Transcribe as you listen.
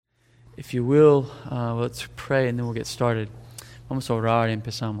If you will, let's pray and then we'll get started. Vamos a orar y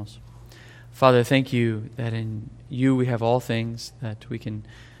empezamos. Father, thank you that in you we have all things, that we can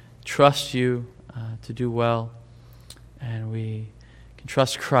trust you to do well, and we can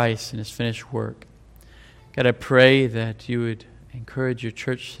trust Christ and his finished work. God, I pray that you would encourage your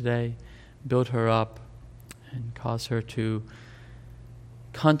church today, build her up, and cause her to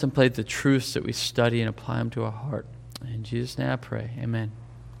contemplate the truths that we study and apply them to our heart. In Jesus' name I pray. Amen.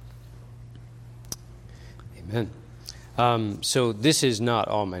 Amen. So this is not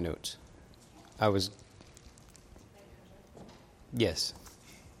all my notes. I was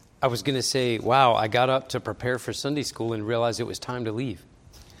going to say, wow, I got up to prepare for Sunday school and realized it was time to leave.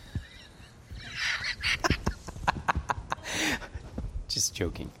 Just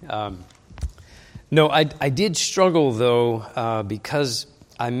joking. No, I did struggle, though, because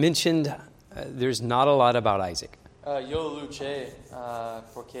I mentioned there's not a lot about Isaac. Yo luché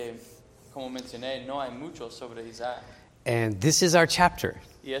porque, como mencioné, no hay mucho sobre Isaac. And this is our chapter.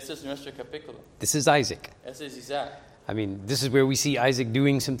 Y este es nuestro capítulo. This is Isaac. Este es Isaac. I mean, this is where we see Isaac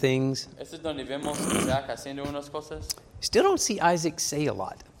doing some things. Este es donde vemos Isaac haciendo unas cosas. Still don't see Isaac say a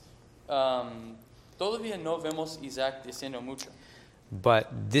lot. Todavía no vemos Isaac diciendo mucho.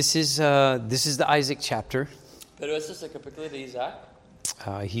 But this is the Isaac chapter. Pero este es el capítulo de Isaac.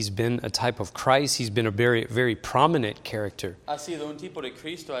 He's been a type of Christ. He's been a very, very prominent character. Ha sido un tipo de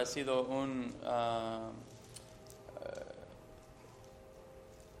Cristo. Ha sido un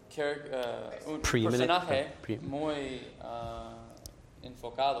personaje muy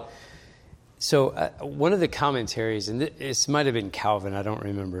enfocado. So one of the commentaries, and this might have been Calvin, I don't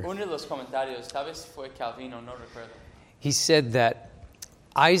remember. Uno de los comentarios, tal vez fue Calvino, no recuerdo. He said that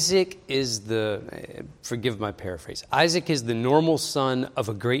Isaac is forgive my paraphrase, Isaac is the normal son of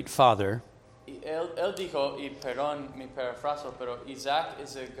a great father. Él dijo, y perdón mi parafraso, pero Isaac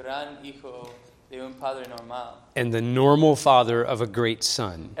es el gran hijo de un padre normal. And the normal father of a great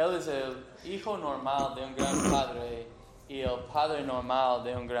son. Él es el hijo normal de un gran padre y el padre normal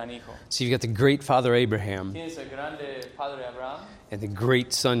de un gran hijo. So you've got the great father Abraham. Tienes el grande padre Abraham. And the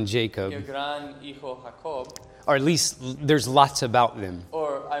great son Jacob. Y el gran hijo Jacob. Or at least there's lots about them.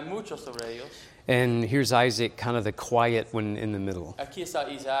 Or hay mucho sobre ellos. And here's Isaac, kind of the quiet one in the middle. Aquí está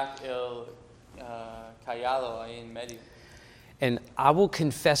Isaac, el callado ahí en medio. And I will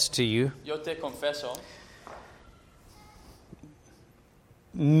confess to you, yo te confeso,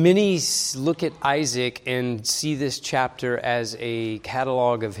 many look at Isaac and see this chapter as a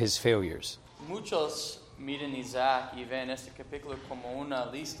catalog of his failures. Muchos miran Isaac y ven este capítulo como una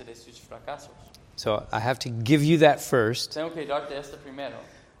lista de sus fracasos. So I have to give you that first. Tengo que darte este primero.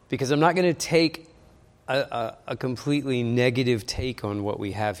 Because I'm not going to take a completely negative take on what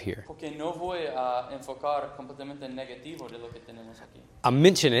we have here. Porque no voy a enfocar completamente negativo de lo que tenemos aquí. I'll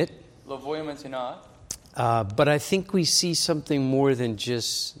mention it. Lo voy a mencionar. But I think we see something more than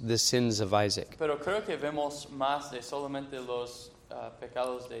just the sins of Isaac. Pero creo que vemos más de solamente los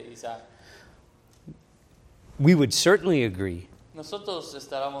pecados de Isaac. We would certainly agree. Nosotros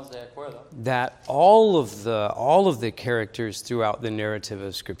estaremos de acuerdo. That all of the characters throughout the narrative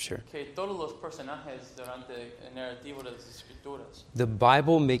of Scripture. Que todos los personajes durante el narrativo de las Escrituras. The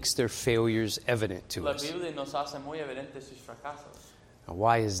Bible makes their failures evident to us. La Biblia nos hace muy evidentes sus fracasos. Now,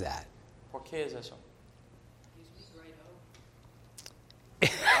 why is that? ¿Por qué es eso?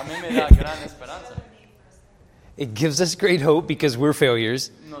 A mí me da gran esperanza. It gives us great hope because we're failures.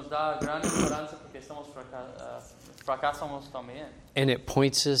 Nos da gran esperanza porque estamos fracasamos también. And it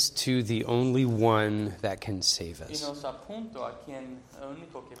points us to the only one that can save Y us. nos apunta a quien el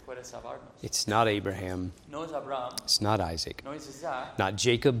único que puede salvarnos. It's not Abraham. No es Abraham. It's not Isaac. No es Isaac. Not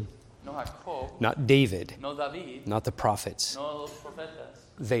Jacob. No Jacob. Not David. No David. Not the prophets. No los profetas.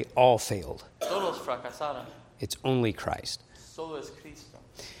 They all failed. Todos fracasaron. It's only Christ. Solo es Cristo.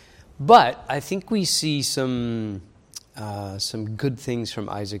 But I think we see some good things from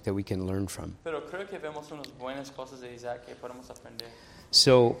Isaac that we can learn from. Pero creo que vemos unas buenas cosas de Isaac que podemos aprender.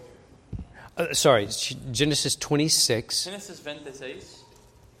 So, Genesis 26. Génesis 26.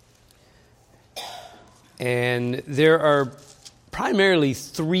 And there are primarily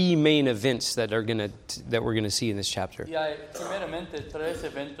three main events that we're going to see in this chapter. Y hay primeramente tres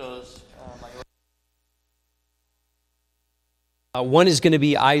eventos mayores. One is going to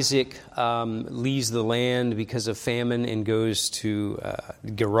be Isaac leaves the land because of famine and goes to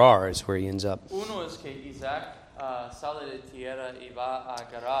Gerar is where he ends up. Uno es que Isaac sale de tierra y va a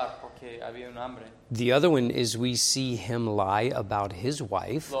Gerar porque había un hambre. The other one is we see him lie about his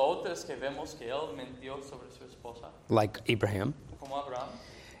wife. Lo otro es que vemos que él mintió sobre su esposa. Like Abraham. Como Abraham.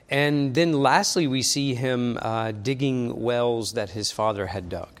 And then lastly we see him digging wells that his father had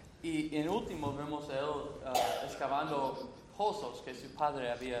dug. Y en último vemos a él excavando pozos que su padre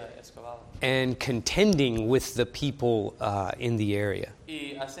había excavado. And contending with the people in the area.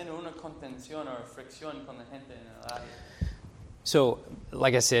 Y haciendo una contención o fricción con la gente en el área. So,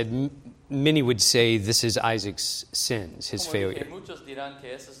 like I said, many would say this is Isaac's sins, his Como failure. dije, muchos dirán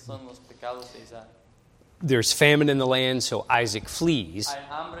que esos son los pecados de Isaac. There's famine in the land, so Isaac flees Hay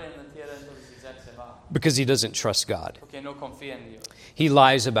hambre en la tierra, entonces Isaac se va. because he doesn't trust God. Porque no confía en Dios. He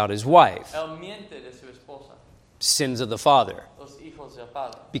lies about his wife, Él miente de su esposa, sins of the father, los hijos del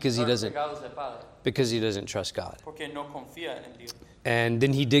padre. Because he Los doesn't- pecados del padre. because he doesn't trust God. Porque no confía en Dios. And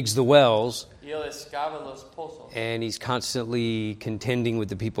then he digs the wells, Y él excava los pozos. and he's constantly contending with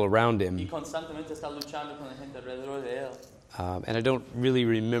the people around Y him. constantemente está luchando con la gente alrededor de él. And I don't really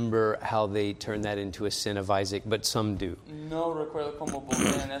remember how they turn that into a sin of Isaac, but some do. No recuerdo cómo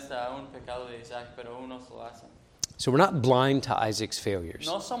volvían esta a un pecado de Isaac, pero unos lo hacen. So we're not blind to Isaac's failures,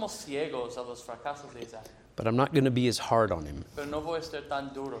 No somos ciegos a los fracasos de Isaac, but I'm not going to be as hard on him. pero no voy a estar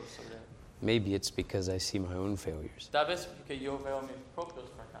tan duro sobre él. Maybe it's because I see my own failures. Tal vez porque yo veo mis propios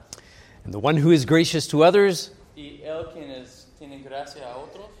fracasos. And the one who is gracious to others Y él tiene gracia a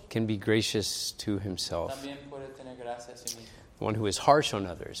otros, can be gracious to himself. también puede tener gracia a sí mismo. The one who is harsh on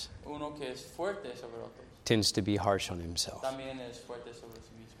others Uno que es fuerte sobre otros, tends to be harsh on himself. también es fuerte sobre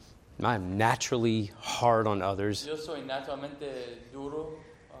sí mismo. I'm naturally hard on others Yo soy naturalmente duro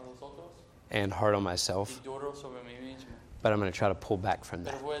a los otros and hard on y myself, duro sobre mí mismo. but I'm going to try to pull back from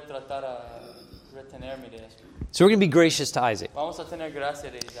Pero that. voy a tratar a retenerme de esto. So we're going to be gracious to Isaac. Vamos a tener gracia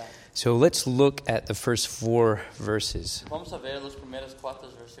de Isaac. So let's look at the first 4 verses. Vamos a ver los primeros 4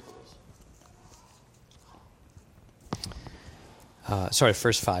 versículos.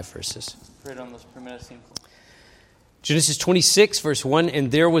 First 5 verses. Perdón, los primeros 5. Genesis 26, verse 1,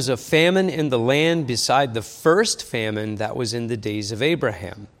 and there was a famine in the land beside the first famine that was in the days of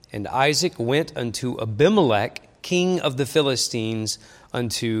Abraham. And Isaac went unto Abimelech, king of the Philistines,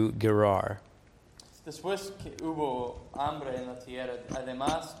 unto Gerar. Después que hubo hambre en la tierra,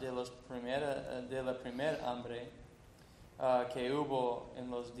 además de la primera hambre que hubo en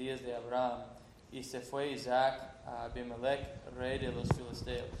los días de Abraham, y se fue Isaac a Abimelech, rey de los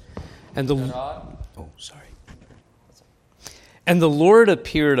filisteos. And the Gerar, And the Lord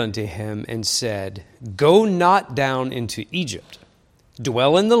appeared unto him and said, Go not down into Egypt.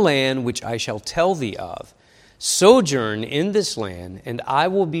 Dwell in the land which I shall tell thee of. Sojourn in this land, and I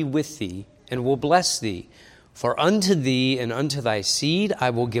will be with thee, and will bless thee. For unto thee and unto thy seed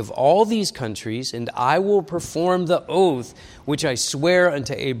I will give all these countries, and I will perform the oath which I swear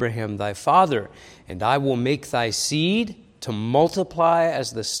unto Abraham thy father. And I will make thy seed to multiply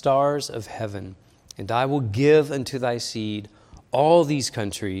as the stars of heaven. And I will give unto thy seed all these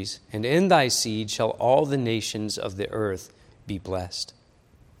countries, and in thy seed shall all the nations of the earth be blessed.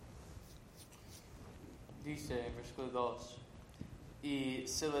 dice, versículo 2, y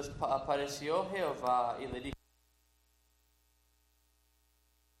se les apareció Jehová y le dijo,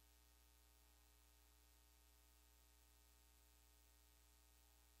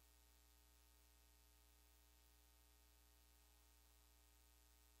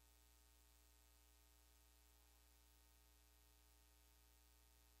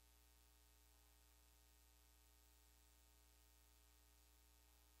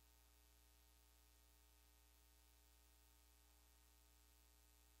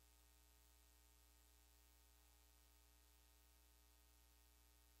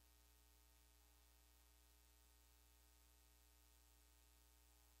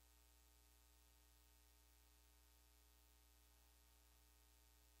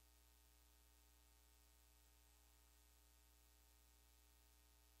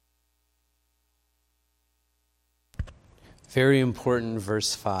 Very important,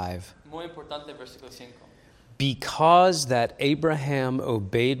 verse 5. muy importante, versículo 5. Because that Abraham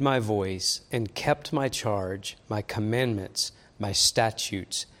obeyed my voice and kept my charge, my commandments, my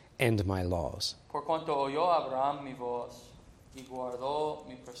statutes, and my laws. Por cuanto oyó Abraham mi voz y guardó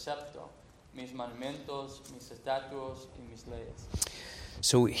mi precepto, mis mandamientos, mis estatutos y mis leyes.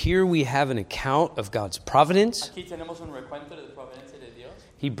 So here we have an account of God's providence. Aquí tenemos un recuento de la providencia de Dios.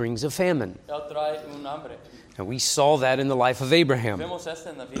 He brings a famine. Él trae un hambre. And we saw that in the life of Abraham. Vemos esto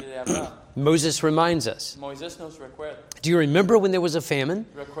en la vida de Abraham. Moses reminds us. Moisés nos recuerda. Do you remember when there was a famine?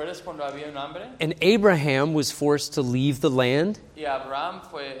 ¿Recuerdas cuando había un hambre? And Abraham was forced to leave the land. Y Abraham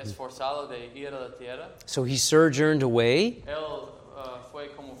fue esforzado de ir a la tierra. So he sojourned away. Él fue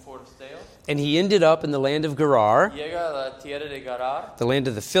como forastero. And he ended up in the land of Gerar, Llega a la tierra de Gerar, the land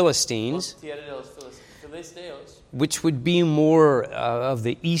of the Philistines, tierra de los filisteos. which would be more of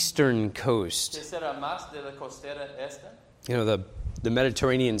the eastern coast. Que será más de la costera esta. You know, the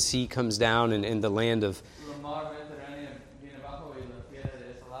Mediterranean Sea comes down and the land of...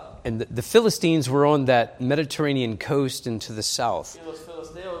 And the Philistines were on that Mediterranean coast and to the south. Y los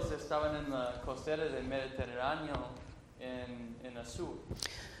filisteos estaban en la costera del Mediterráneo en el sur.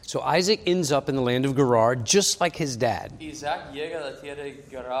 So Isaac ends up in the land of Gerar, just like his dad. Isaac llega a la tierra de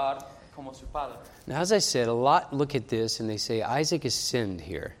Gerar como su padre. Now, as I said, a lot look at this and they say Isaac has sinned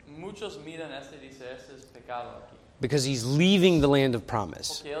here Muchos miran esto y dicen, este es pecado aquí. because he's leaving the land of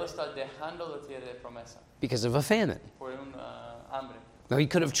promise Porque él está dejando la tierra de promesa because of a famine. por hambre. Now, he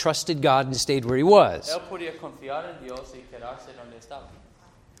could have trusted God and stayed where he was. Él podía confiar en Dios y quedarse donde estaba.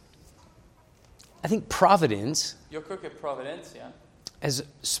 I think providence Yo creo que Providencia has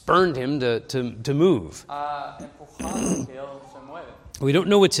spurned him to move. ha empujado que él se mueve. We don't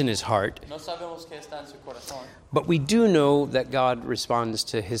know what's in his heart, No sabemos qué está en su corazón, but we do know that God responds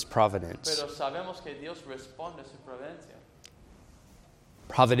to his providence. pero sabemos que Dios responde a su providencia.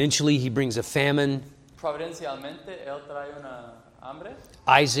 Providentially, he brings a famine. Providencialmente, él trae una hambre.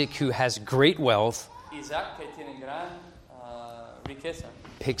 Isaac, who has great wealth, Isaac, que tiene gran riqueza,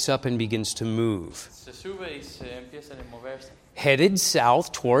 picks up and begins to move. se sube y se empieza a moverse. Headed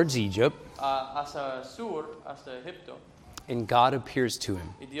south towards Egypt, Hacia el sur, hasta Egipto, and God appears to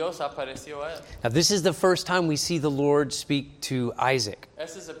him. y Dios apareció a él. Now, this is the first time we see the Lord speak to Isaac.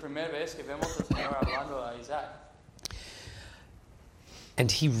 Esta es la primera vez que vemos al Señor hablando a Isaac. And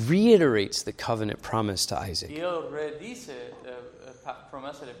he reiterates the covenant promise to Isaac. Y él redice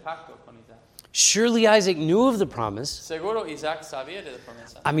promesa de pacto con Isaac. Surely Isaac knew of the promise. Seguro Isaac sabía de la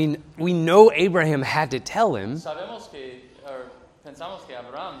promesa. I mean, we know Abraham had to tell him. Sabemos que, pensamos que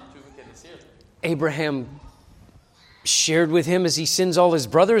Abraham tuvo que decirle. Abraham shared with him as he sends all his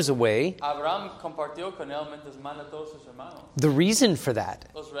brothers away. Abraham compartió con él mientras manda a todos sus hermanos. The reason for that,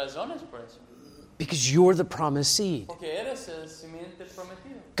 Las razones por eso. because you're the promised seed. Porque eres el simiente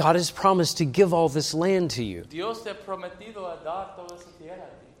prometido. God has promised to give all this land to you, Dios te ha prometido a dar toda esa tierra a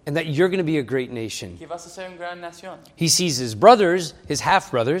ti. and that you're going to be a great nation. Que vas a ser una gran nación. He sees his brothers, his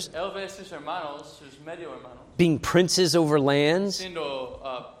half-brothers, Él ve a sus hermanos, sus medio hermanos, being princes over lands siendo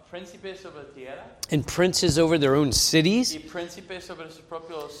príncipes sobre la tierra and princes over their own cities. y príncipes sobre sus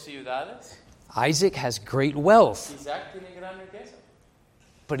propias ciudades. Isaac has great wealth, Isaac tiene gran riqueza,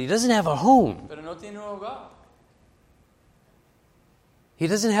 but he doesn't have a home. pero no tiene un hogar, He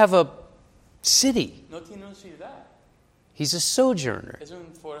doesn't have a city. no tiene una ciudad. He's a sojourner. Es un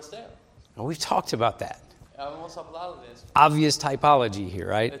forastero. And we've talked about that. Hemos hablado de eso. Obvious typology here,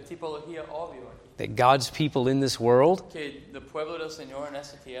 right? La tipología obvia aquí. That God's people in this world, Que el pueblo del Señor en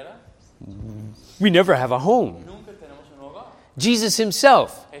esta tierra we never have a home. nunca tenemos un hogar. Jesus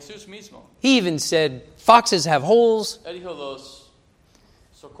himself, Jesús mismo, he even said, foxes have holes, él dijo, los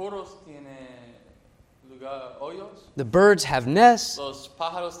socorros tienen lugar, hoyos, the birds have nests. los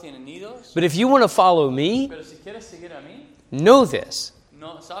pájaros tienen nidos, But if you want to follow me, pero si quieres seguir a mí, know this.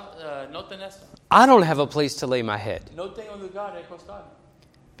 noten esto, I don't have a place to lay my head no tengo lugar de acostarme,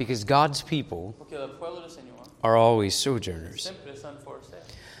 because God's people porque el pueblo del Señor are always sojourners. siempre son forasteros.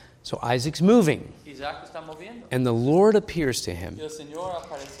 So Isaac's moving, Isaac está moviendo, and the Lord appears to him y el Señor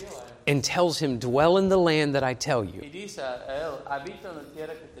apareció a él, and tells him, dwell in the land that I tell you. y dice a él, habita en la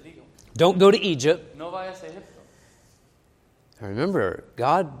tierra que te digo, Don't go to Egypt. no vayas a Egipto. Now remember,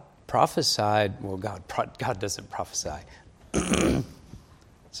 God prophesied. Well, God doesn't prophesy.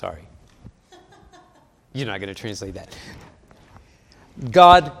 Sorry. You're not going to translate that.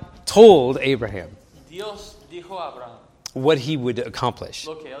 God told Abraham Dios dijo a Abraham what he would accomplish,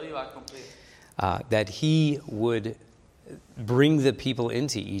 lo que él iba a cumplir, that he would bring the people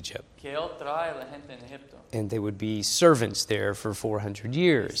into Egypt, que él trae a la gente en Egipto. and they would be servants there for 400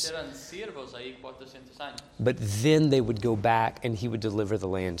 years. Serán siervos ahí 400 años. But then they would go back and he would deliver the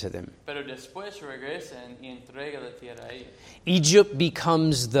land to them. Pero después regresan y entrega la tierra a ellos. Egypt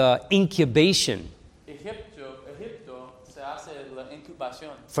becomes the incubation Egipto se hace la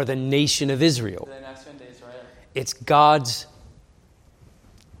incubación for the nation of Israel. de la nación de Israel. It's God's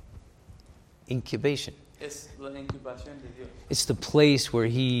incubation. Es la incubación de Dios. It's the place where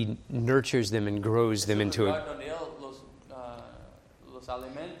he nurtures them and grows them Es el into lugar donde él los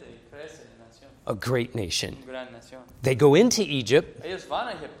alimenta y crece en la nación. a great nation. Una gran nación. They go into Egypt, Ellos van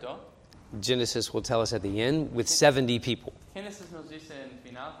a Egipto. Genesis will tell us at the end, with 70 people. Génesis nos dice en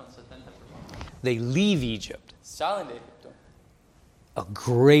final con 70 personas. They leave Egypt, Salen de Egipto. a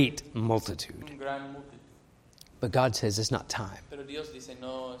great multitude. Un gran multitud. But God says it's not time. Pero Dios dice,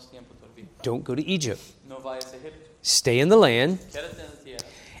 no es tiempo todavía. Don't go to Egypt. No vayas a Egipto. Stay in the land. Quédate en la tierra.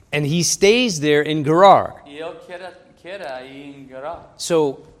 And he stays there in Gerar. Y él queda ahí en Gerar.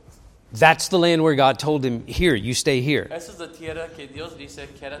 So That's the land where God told him, here, you stay here. Esa es la tierra que Dios dice,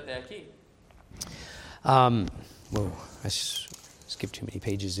 quédate aquí. Whoa, I skipped too many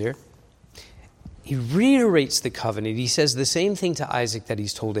pages there. He reiterates the covenant. He says the same thing to Isaac that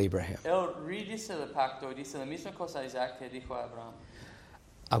he's told Abraham. Él redice el pacto, dice la misma cosa a Isaac que dijo a Abraham.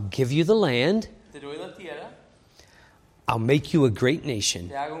 I'll give you the land. Te doy la tierra, I'll make you a great nation.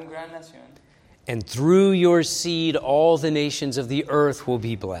 te hago un gran nación. And through your seed, all the nations of the earth will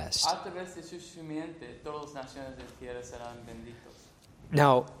be blessed. A través de su simiente, todas las naciones de la tierra serán benditos.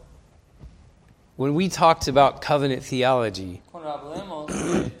 Now, when we talked about covenant theology, Cuando hablemos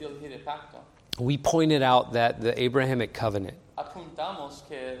de teología de pacto, we pointed out that the Abrahamic covenant apuntamos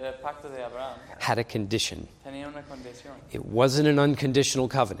que el pacto de Abraham had a condition. tenía una condición. It wasn't an unconditional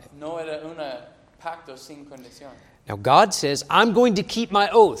covenant. No era un pacto sin condición. Now, God says, I'm going to keep my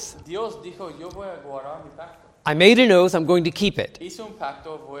oath. Dios dijo, yo voy a guardar mi pacto. I made an oath, I'm going to keep it. Hice un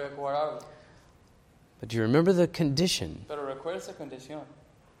pacto, voy a guardarlo. But do you remember the condition? Pero recuerda esa condición.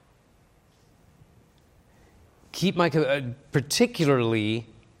 Keep my, particularly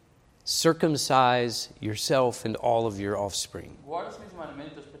circumcise yourself and all of your offspring. Guardas mis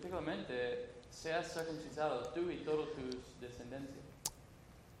mandamientos, particularmente, seas circuncisado tú y todos tus descendencias.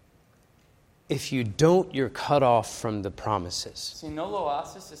 If you don't, you're cut off from the promises. Si no lo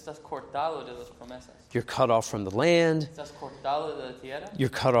haces, estás cortado de las promesas. You're cut off from the land. Estás cortado de la tierra. You're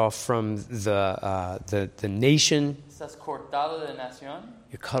cut off from the nation. Estás cortado de nación.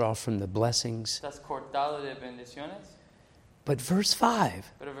 You're cut off from the blessings. Estás cortado de bendiciones. But verse 5,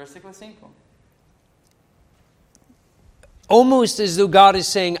 Pero versículo 5. almost as though God is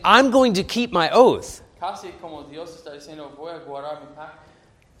saying, I'm going to keep my oath. Casi como Dios está diciendo, voy a guardar mi pacto.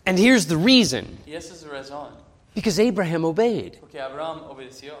 And here's the reason. Y esa es la razón. Because Abraham obeyed. Porque Abraham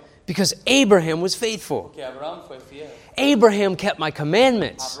obedeció. Because Abraham was faithful. Porque Abraham fue fiel. Abraham kept my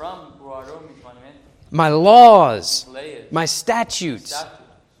commandments, Abraham guardó mis mandamientos, my laws, mis leyes, my statutes. estatutos.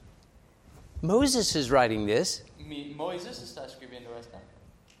 Moses is writing this Moisés está escribiendo esta.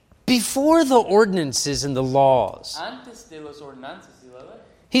 before the ordinances and the laws. Antes de los ordenanzas y la ley.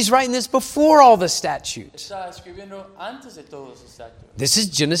 He's writing this before all the statutes. Está escribiendo antes de todos los estatutos. This is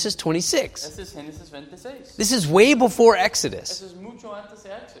Genesis 26. Este es Génesis 26. This is way before Exodus. Eso es mucho antes de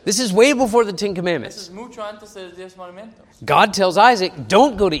Éxodo. This is way before the Ten Eso Commandments. es mucho antes de los 10 mandamientos. God tells Isaac,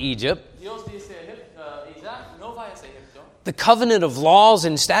 don't go to Egypt. Dios dice a Isaac, no vayas a Egipto. The covenant of laws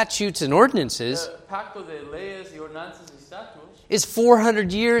and statutes and ordinances El pacto de leyes y ordenanzas y estatutos is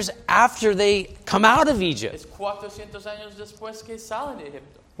 400 years after they come out of Egypt. es 400 años después que salen de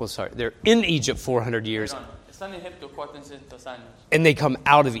Egipto. Well, sorry, they're in Egypt 400 years, Perdón, están en Egipto 400 años and they come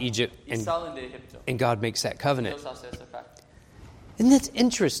out of Egypt, y salen de Egipto. and God makes that covenant. Dios hace ese pacto. Isn't it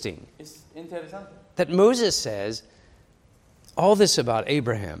interesting Es interesante that Moses says all this about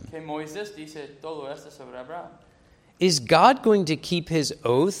Abraham? que Moisés dice todo esto sobre Abraham. Is God going to keep his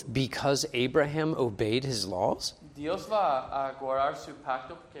oath because Abraham obeyed his laws? Dios va a guardar su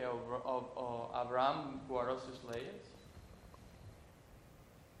pacto porque Abraham guardó sus leyes.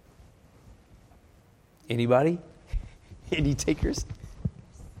 Anybody? Any takers?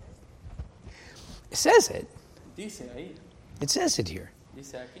 It says it. Dice ahí, It says it here.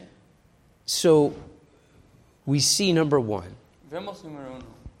 dice aquí. So we see number one. Vemos número 1.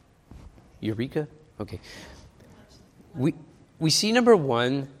 Eureka? Okay. We see number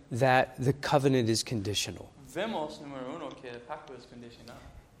one that the covenant is conditional. Vemos número 1 que el pacto es condicional.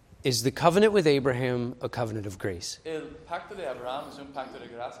 Is the covenant with Abraham a covenant of grace? El pacto de Abraham es un pacto de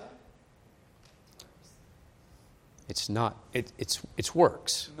gracia. It's not. It's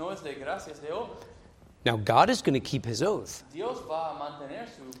works. No es de gracia, es de obra. Now God is going to keep his oath. Dios va a mantener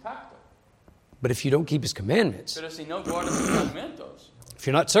su pacto. But if you don't keep his commandments, Pero si no guardas sus mandamientos, if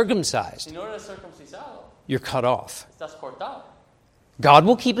you're not circumcised, si no eres circuncisado, you're cut off. estás cortado. God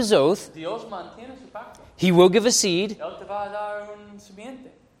will keep his oath. Dios mantiene su pacto. He will give a seed, Él te va a dar un simiente,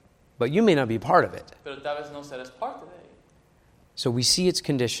 but you may not be part of it. pero tal vez no serás parte de ello. So we see it's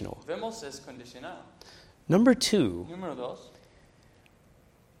conditional. Vemos es condicional. Number two, Número 2.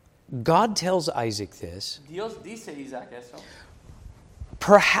 God tells Isaac this. Dios dice a Isaac eso.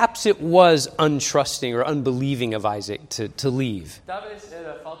 Perhaps it was untrusting or unbelieving of Isaac to leave. Tal vez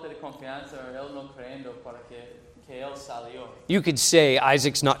era falta de confianza o él no creyendo para que él salió. You could say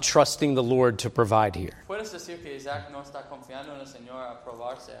Isaac's not trusting the Lord to provide here. Puedes decir que Isaac no está confiando en el Señor a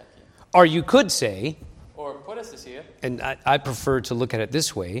probarse aquí. Or you could say, O puedes decir, and I prefer to look at it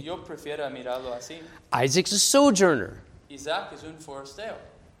this way, yo prefiero mirarlo así. Isaac's a sojourner. Isaac es un forastero.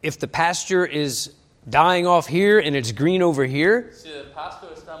 If the pasture is dying off here and it's green over here, Si el pasto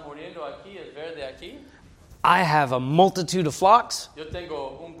está muriendo aquí, es verde aquí, I have a multitude of flocks. Yo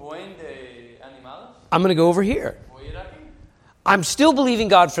tengo un buen de animados. I'm going to go over here. Voy a ir aquí. I'm still believing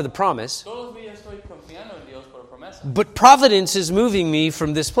God for the promise, Todos los días estoy confiando en Dios por promesa. but providence is moving me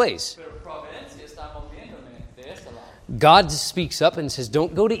from this place. Pero providencia está moviéndome de este lado. God speaks up and says,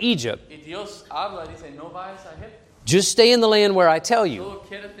 don't go to Egypt. Y Dios habla y dice, no vayas a Egipto. Just stay in the land where I tell you. Solo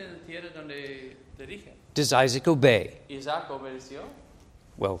quédate en la tierra donde te dije. Does Isaac obey? Isaac obedeció.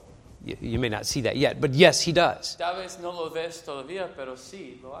 Well, you may not see that yet, but yes, he does. Tal vez no lo ves todavía, pero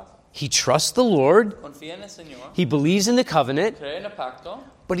sí lo hace. He trusts the Lord. Confía en el Señor. He believes in the covenant, Cree en el pacto.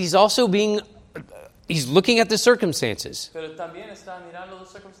 but he's also he's looking at the circumstances. Pero también está mirando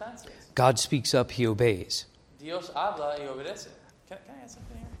las circunstancias. God speaks up, he obeys. Dios habla y obedece. Can I add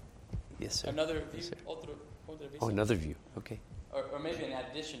something here? Yes, sir. Another view, sir. otra visión. Oh, another view. Okay. Or maybe an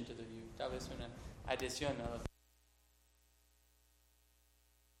addition to the view. Tal vez una adición a la.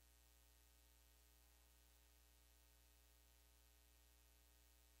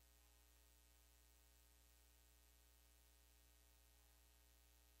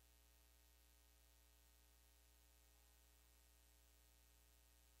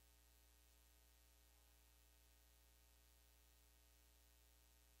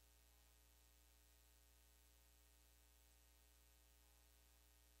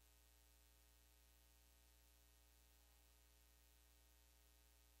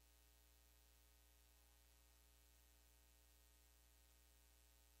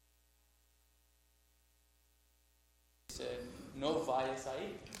 No vayas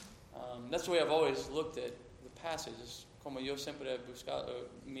ahí. That's the way I've always looked at the passage. Es como yo siempre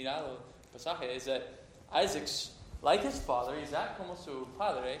he mirado el pasaje. Is that Isaac's, like his father, Isaac como su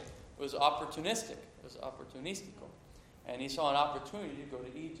padre, was opportunistic. Was opportunístico. And he saw an opportunity to go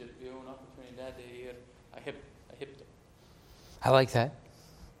to Egypt. Vio una oportunidad de ir a Egipto. I like that.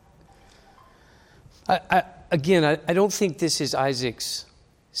 I don't think this is Isaac's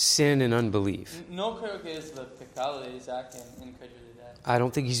sin and unbelief. No creo que es el pecado de Isaac en incredulidad. I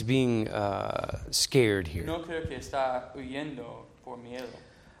don't think he's being scared here. No creo que está huyendo por miedo.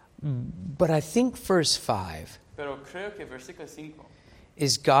 But I think verse 5 Pero creo que versículo 5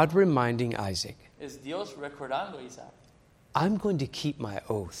 is God reminding Isaac, es Dios recordando a Isaac. I'm going to keep my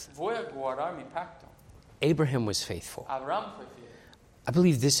oath. Voy a guardar mi pacto. Abraham was faithful. Abraham fue fiel. I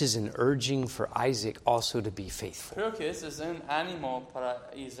believe this is an urging for Isaac also to be faithful. Creo que ese es un ánimo para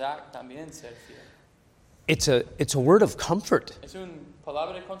Isaac también ser fiel. It's a word of comfort, Es una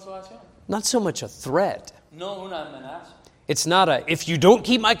palabra de consolación. not so much a threat. No una amenaza. It's not if you don't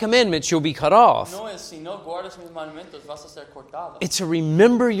keep my commandments, you'll be cut off. No es si no guardas mis mandamientos vas a ser cortado. It's a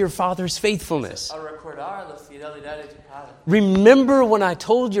remember your father's faithfulness. A recordar la fidelidad de tu padre. Remember when I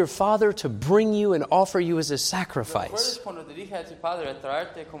told your father to bring you and offer you as a sacrifice. ¿Recuerdas cuando te dije a tu padre a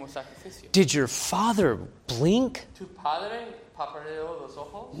traerte como sacrificio? Did your father blink? ¿Tu padre parpadeó los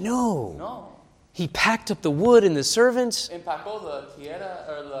ojos? No. No. He packed up the wood and the servants. Empacó la tierra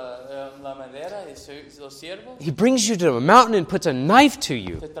o la madera y los siervos. He brings you to a mountain and puts a knife to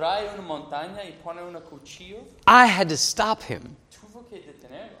you. Te trae una montaña y pone un cuchillo. I had to stop him, Tuvo que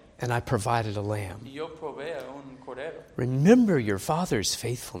detenerlo. and I provided a lamb. Y yo probé un cordero. Remember your father's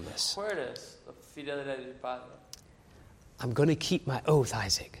faithfulness. ¿Recuerdas la fidelidad de tu padre? I'm going to keep my oath,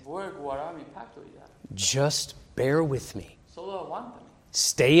 Isaac. Voy a guardar mi pacto, Isaac. Just bear with me. Solo aguántame.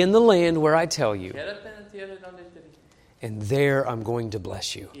 Stay in the land where I tell you, Quédate en la tierra donde te dije. and there I'm going to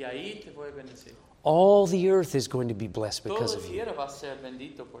bless you. Y ahí te voy a bendecir. All the earth is going to be blessed Toda because la of you. tierra va a ser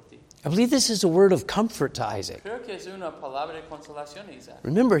bendito por ti. I believe this is a word of comfort to Isaac. Creo que es una palabra de consolación, Isaac.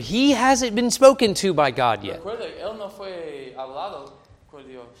 Remember, he hasn't been spoken to by God yet. Recuerda, él no fue hablado por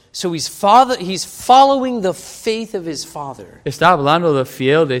Dios. So he's following the faith of his father. Está hablando de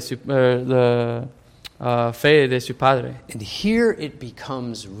fiel de su fe de su padre. And here it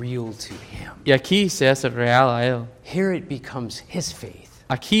becomes real to him. Y aquí se hace real a él. Here it becomes his faith.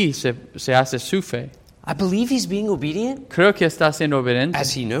 Aquí se hace su fe. I believe he's being obedient, Creo que está siendo obediente,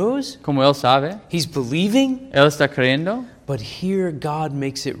 as he knows. como él sabe. He's believing, Él está creyendo, but here God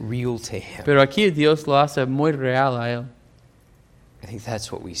makes it real to him. pero aquí Dios lo hace muy real a él. I think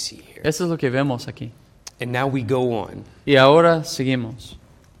that's what we see here. Eso es lo que vemos aquí. And now we go on. Y ahora seguimos.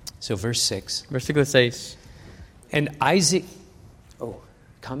 So verse 6. Versículo 6. And Isaac... Oh,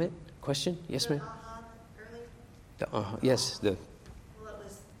 comment? Question? Yes, ma'am? Earlier, Yes, well, it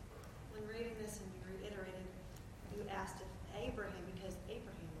was when reading this and you reiterated, you asked if Abraham, because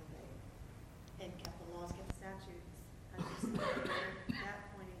Abraham obeyed and kept the laws, kept the statutes. I just that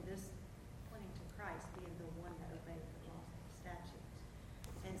pointing to Christ being the one that obeyed the laws and the statutes,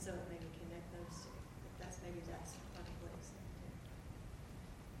 and so it made me connect those two. That's part of what he's saying too.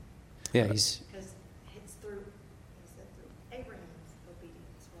 yeah, he's... Because it's through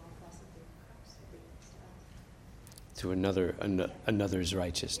to another's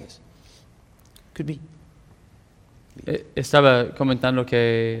righteousness. Could be. Estaba comentando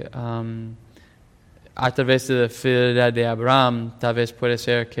que a través de la fidelidad de Abraham, tal vez puede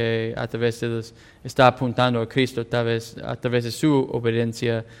ser que a través de está apuntando a Cristo, tal vez a través de su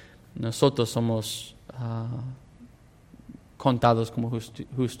obediencia, nosotros somos contados como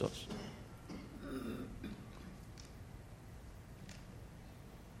justos.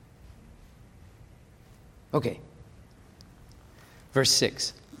 Okay. Verse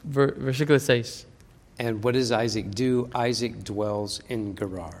 6. Versículo 6. And what does Isaac do? Isaac dwells in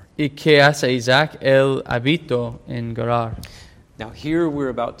Gerar. ¿Y qué hace Isaac? Él habitó en Gerar. Now here we're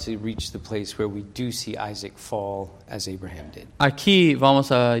about to reach the place where we do see Isaac fall as Abraham did. Aquí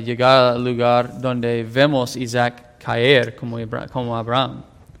vamos a llegar al lugar donde vemos Isaac caer como Abraham.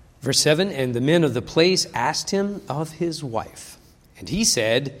 Verse 7, and the men of the place asked him of his wife. And he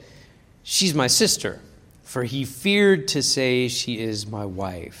said, she's my sister. For he feared to say, she is my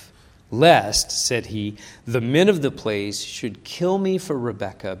wife. Lest, said he, the men of the place should kill me for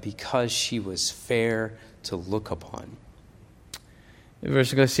Rebekah because she was fair to look upon.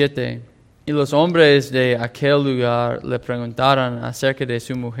 Versículo 7. Y los hombres de aquel lugar le preguntaron acerca de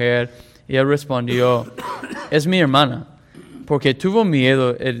su mujer, y él respondió, es mi hermana, porque tuvo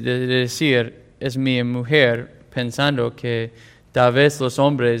miedo de decir, es mi mujer, pensando que tal vez los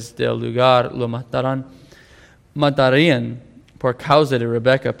hombres del lugar lo matarían por causa de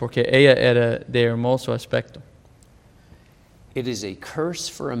Rebekah, porque ella era de hermoso aspecto. It is a curse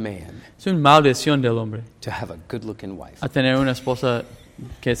for a man Es una maldición del hombre to have a good-looking wife. a tener una esposa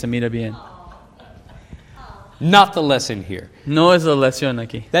que se mira bien. Not the lesson here. No es la lección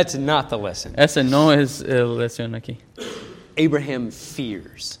aquí. That's not the lesson. Esa no es la lección aquí. Abraham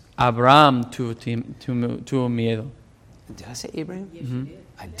fears. Abraham tuvo miedo. Did I say Abraham? Yes, you did.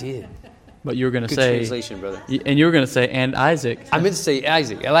 I did. But you're going to Good say, translation, brother. and you're going to say, and Isaac. I meant to say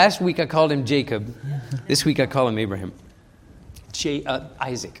Isaac. Last week I called him Jacob. This week I call him Abraham.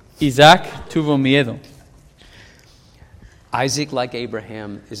 Isaac. Isaac tuvo miedo. Isaac, like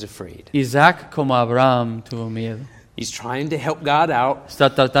Abraham, is afraid. Isaac, como Abraham, tuvo miedo. He's trying to help God out Está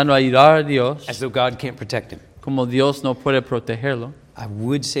tratando de ayudar a Dios, as though God can't protect him. como Dios no puede protegerlo. I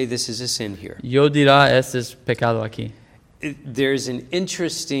would say this is a sin here. Yo dirá, este es pecado aquí. There's an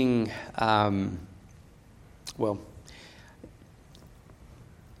interesting,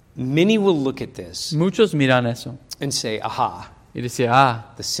 many will look at this Muchos miran eso and say, aha, y dicen,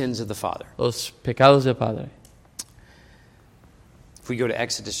 the sins of the father. los pecados del Padre. If we go to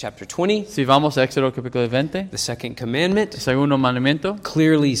Exodus chapter 20, Si vamos a Éxodo capítulo 20, the second commandment el segundo mandamiento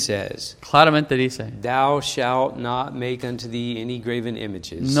clearly says, claramente dice, thou shalt not make unto thee any graven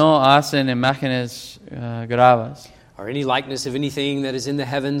images, no hacen imágenes grabadas, or any likeness of anything that is in the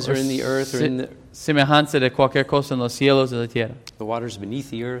heavens or in the earth or in the semejanza de cualquier cosa en los cielos de la tierra, waters beneath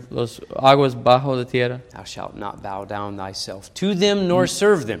the earth. los aguas bajo la tierra. Thou shalt not bow down thyself to them nor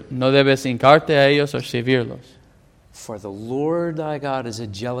serve them. No debes hincarte a ellos o servirlos, For the Lord thy God is a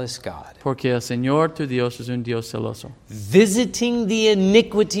jealous God, porque el Señor tu Dios es un Dios celoso, visiting the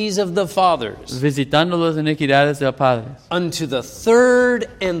iniquities of the fathers visitando las iniquidades del Padre unto the third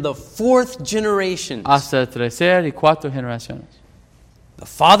and the fourth generations. hasta tercera y cuarta generaciones. The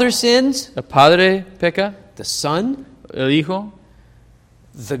father sins, El Padre peca, the son, el Hijo,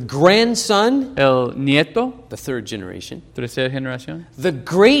 the grandson, el Nieto, the third generation, tercera generación, the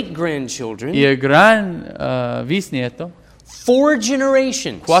great-grandchildren, y el gran bisnieto, 4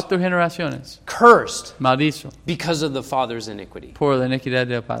 generations cuatro generaciones, cursed maldizo because of the father's iniquity. por la iniquidad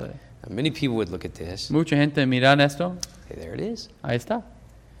del Padre. Now, many people would look at this. Mucha gente mira esto, Hey, there it is. ahí está.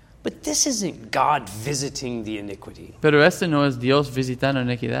 But this isn't God visiting the iniquity. Pero este no es Dios visitando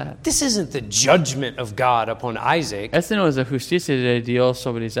iniquidad. This isn't the judgment of God upon Isaac. Este no es la justicia de Dios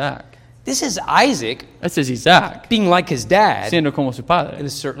sobre Isaac. This is Isaac Este es Isaac, being like his dad siendo como su in padre, a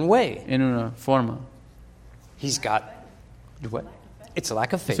certain way. en una forma. He's got what? It's a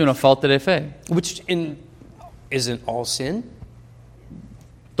lack of Es faith, una falta de fe. which isn't all sin.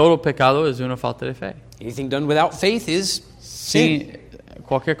 Todo pecado es una falta de fe. Anything done without faith is sin.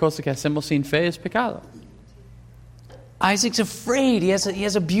 Cualquier cosa que hacemos sin fe es pecado. Isaac's afraid. He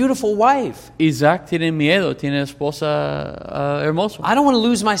has a beautiful wife. Isaac tiene miedo, tiene esposa hermosa. I don't want to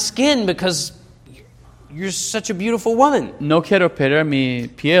lose my skin because you're such a beautiful woman. No quiero perder mi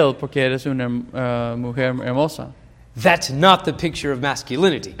piel porque eres una mujer hermosa. That's not the picture of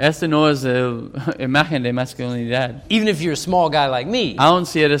masculinity. Esta no es la imagen de masculinidad. Even if you're a small guy like me, Aun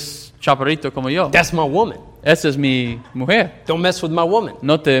si eres chaparrito como yo, that's my woman. esa es mi mujer. Don't mess with my woman.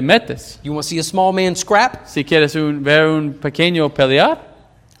 No te metes. You want to see a small man scrap? Si quieres ver un pequeño pelear,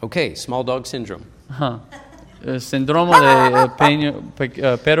 Okay, small dog syndrome. ajá. síndrome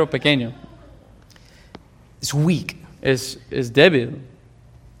de perro pequeño. It's weak. Es débil.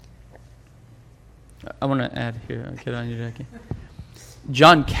 I want to add here. Quiero añadir aquí.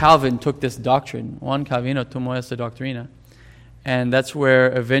 John Calvin took this doctrine. Juan Calvino tomó esta doctrina. And that's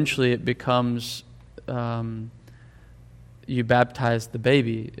where eventually it becomes you baptize the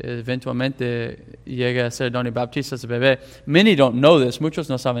baby. Eventualmente llega a ser donde bautizas el bebé. Many don't know this. Muchos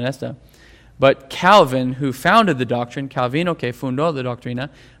no saben esta. But Calvin, who founded the doctrine, Calvino, que fundó la doctrina,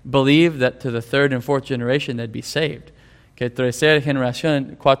 believed that to the third and fourth generation they'd be saved. Que tercera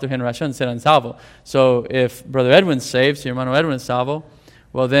generación, cuarta generación serán salvos. So if Brother Edwin's saved, si hermano Edwin's salvo,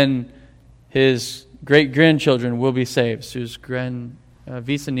 well then his great-grandchildren will be saved. Sus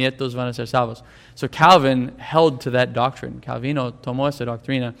bisnietos van a ser salvos. So Calvin held to that doctrine. Calvino tomó esa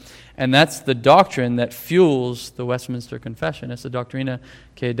doctrina. And that's the doctrine that fuels the Westminster Confession. It's the doctrina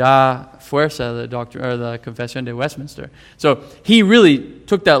que da fuerza la Confesión de Westminster. So he really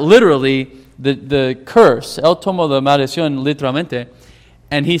took that literally, the curse. Él tomó la maldición literalmente.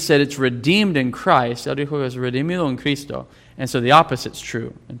 And he said it's redeemed in Christ. Él dijo que es redimido en Cristo. And so the opposite's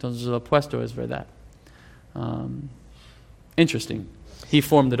true. Entonces lo opuesto es verdad. Interesting. He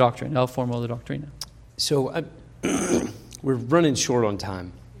formed the doctrine. Él formó la doctrina. So we're running short on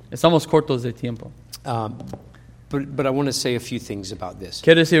time. Estamos cortos de tiempo. But I want to say a few things about this.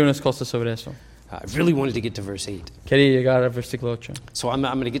 Quiero decir unas cosas sobre eso. I really wanted to get to verse 8. Quería llegar al versículo 8. So I'm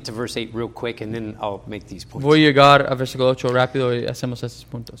going to get to verse 8 real quick, and then I'll make these points. Voy a llegar al versículo 8 rápido y hacemos estos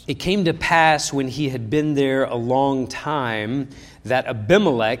puntos. It came to pass when he had been there a long time that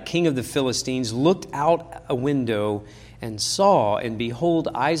Abimelech, king of the Philistines, looked out a window and saw, and behold,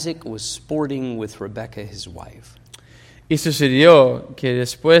 Isaac was sporting with Rebekah his wife. Y sucedió que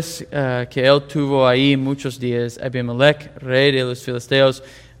después que él tuvo ahí muchos días, Abimelech, rey de los filisteos,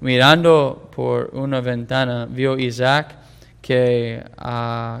 mirando por una ventana, vio Isaac que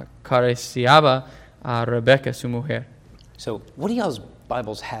acariciaba a Rebekah, su mujer. So, what do y'all's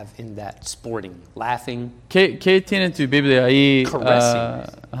Bibles have in that sporting? Laughing? ¿Qué tiene tu Biblia ahí? Caressing.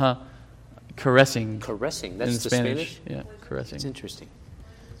 Caressing. Caressing. In That's the Spanish? Yeah, caressing. It's interesting.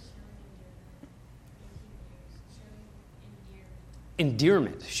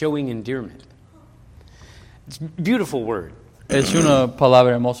 Endearment. Showing endearment. It's a beautiful word. Es una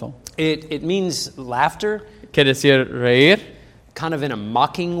palabra hermosa. It means laughter, Quiere decir reír, kind of in a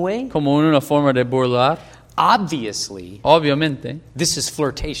mocking way. como una forma de burlar. Obviously, Obviamente, this is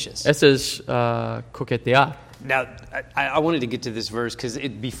flirtatious. eso es coquetear. Now, I wanted to get to this verse because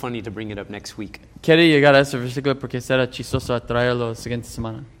it'd be funny to bring it up next week. Quiere llegar a ese versículo porque será chistoso traerlo la siguiente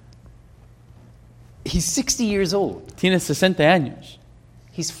semana. He's 60 years old. Tiene 60 años.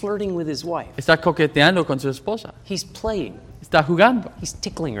 He's flirting with his wife. Está coqueteando con su esposa. He's playing. Está jugando. He's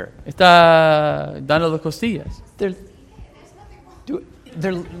tickling her. Está dando costillas. They're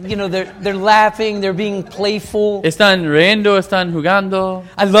laughing. They're being playful. Están riendo, están jugando.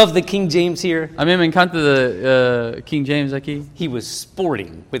 I love the King James here. A mí me encanta de King James aquí. He was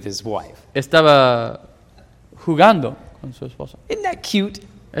sporting with his wife. Estaba jugando con su esposa. Isn't that cute?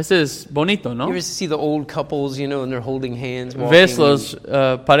 Ese es bonito, ¿no? You ever see the old couples, and they're holding hands, walking, Ves los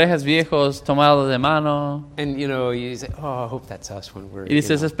parejas viejos tomados de mano. and you say, "Oh, I hope that's us when we're." Y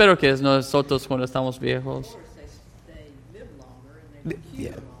dices, espero que es nosotros cuando estamos viejos.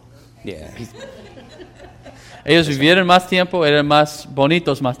 Yeah. Ellos vivieron más tiempo, eran más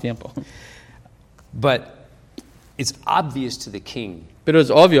bonitos más tiempo. But it's obvious to the king Pero es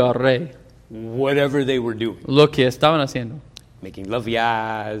obvio al rey whatever they were doing, lo que estaban haciendo. making lovey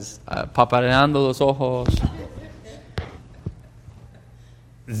eyes. Papareando los ojos.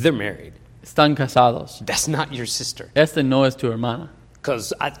 They're married. Están casados. That's not your sister, Esta no es tu hermana.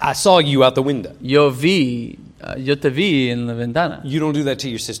 because I saw you out the window. Yo te vi en la ventana. You don't do that to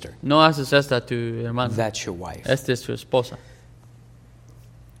your sister. No haces esta a tu hermana. That's your wife. Esta es tu esposa.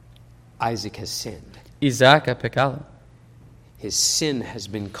 Isaac has sinned. Isaac ha pecado. His sin has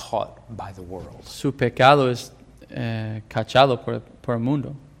been caught by the world. Su pecado es cachado por el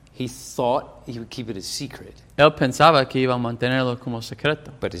mundo. He thought he would keep it a secret, Él pensaba que iba a mantenerlo como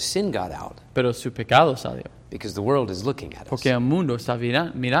secreto, but his sin got out pero su pecado salió. because the world is looking at us. Porque el mundo está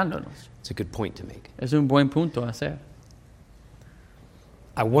mirándonos. It's a good point to make. Es un buen punto a hacer.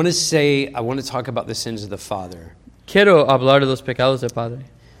 I want to talk about the sins of the father. Quiero hablar de los pecados del padre.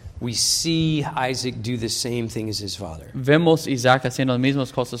 We see Isaac do the same thing as his father. Vemos Isaac haciendo las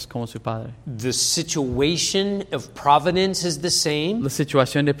mismas cosas como su padre. The situation of providence is the same. La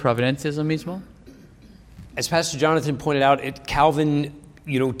situación de providencia es lo mismo. As Pastor Jonathan pointed out, Calvin,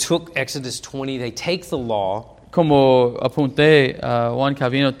 took Exodus 20. They take the law. como apunté, Juan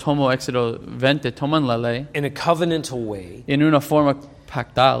Calvino tomó Éxodo 20, toman la ley in a covenantal way. en una forma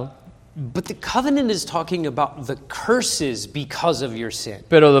pactal, But the covenant is talking about the curses because of your sin.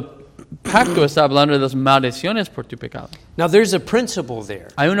 pero el pacto está hablando de las maldiciones por tu pecado. Now, there's a principle there.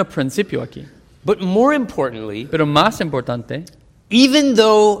 Hay un principio aquí, But more importantly, pero más importante, even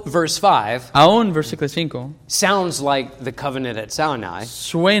though verse 5 aún versículo 5 sounds like the covenant at Sinai,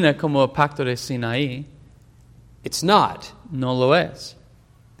 suena como el pacto de Sinaí, it's not. no lo es.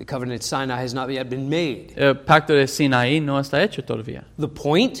 The covenant at Sinai has not yet been made. El pacto de Sinaí no está hecho todavía. The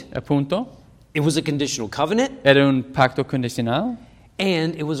point, El punto, it was a conditional covenant, era un pacto condicional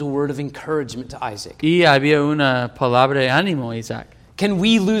and it was a word of encouragement to Isaac. y había una palabra de ánimo a Isaac. Can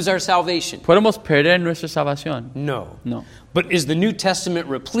we lose our salvation? ¿Podemos perder nuestra salvación? No. No. But is the New Testament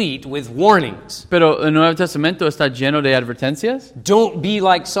replete with warnings? Pero el Nuevo Testamento está lleno de advertencias. Don't be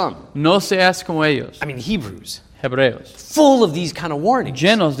like some. No seas como ellos, I mean, Hebrews, hebreos, full of these kind of warnings.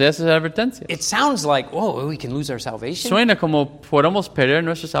 llenos de esas advertencias. It sounds like, oh, we can lose our salvation. ¿Suena como podemos perder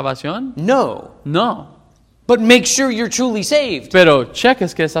nuestra salvación? No. No. But make sure you're truly saved. Pero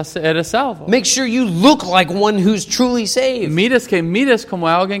cheques que eres salvo. Make sure you look like one who's truly saved. Mires como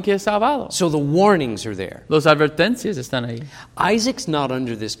alguien que es salvado. So the warnings are there. Las advertencias están ahí. Isaac's not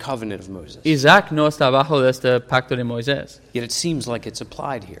under this covenant of Moses, Isaac no está bajo de este pacto de Moisés, yet it seems like it's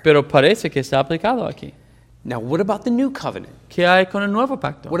applied here. pero parece que está aplicado aquí. Now, what about the new covenant? ¿Qué hay con el nuevo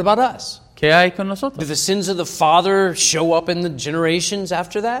pacto? What about us? ¿Qué hay con Do nosotros? the sins of the father show up in the generations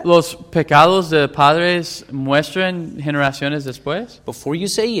after that? ¿Los pecados de padres muestran generaciones después? Before you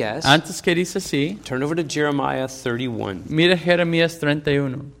say yes, Antes que dice sí, turn over to Jeremiah 31. mira Jeremías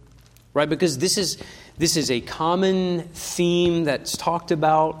 31. Right, because this is a common theme that's talked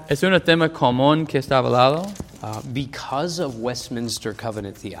about Es un tema común que está hablado because of Westminster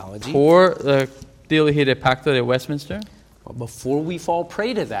covenant theology. por la teología del pacto de Westminster. Well, before we fall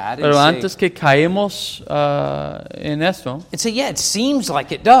prey to that Pero and antes que caemos en esto say, yeah, it seems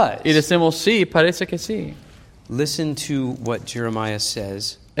like it does. y decimos sí, parece que sí. Listen to what Jeremiah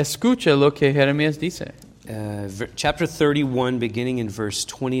says. Escucha lo que Jeremías dice. Chapter 31, beginning in verse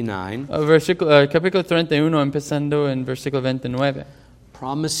 29, Capítulo 31, empezando en versículo 29.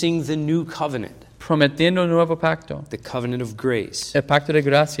 promising the new covenant, Prometiendo un nuevo pacto, the covenant of grace. el pacto de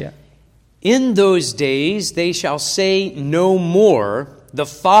gracia. In those days they shall say no more, the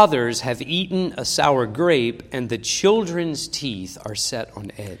fathers have eaten a sour grape, and the children's teeth are set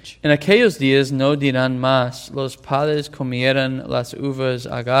on edge. En aquellos días no dirán más, los padres comieron las uvas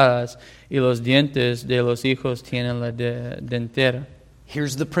agarras y los dientes de los hijos tienen la dentera.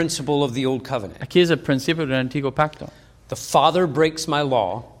 Here's the principle of the old covenant. Aquí es el principio del antiguo pacto. The father breaks my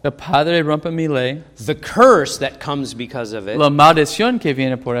law, El padre rompe mi ley, the curse that comes because of it la maldición que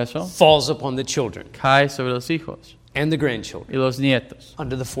viene por eso falls upon the children cae sobre los hijos and the grandchildren y los nietos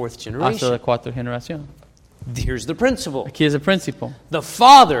under the fourth hasta generation. la cuarta generación. Here's the principle. Aquí es el principio. The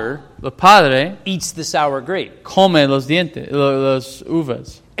father El padre eats the sour grape, come los dientes, las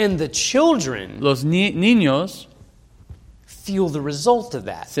uvas. and the children Los niños feel the result of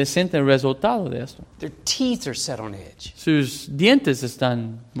that. se sienten el resultado de esto. Their teeth are set on edge. Sus dientes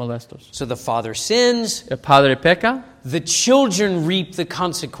están molestos. So the father sins, El padre peca, the children reap the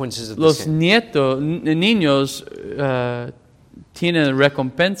consequences of the los sin. niños tienen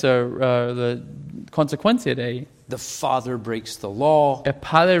recompensa, la consecuencia de ello. The father breaks the law, El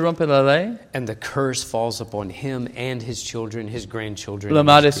padre rompe la ley, and the curse falls upon him and his children, his grandchildren. la and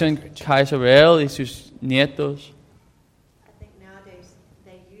his maldición great-grandchildren. cae sobre él y sus nietos. I think nowadays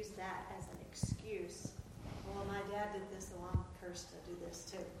they use that as an excuse. Well, my dad did this, so I'm cursed to do this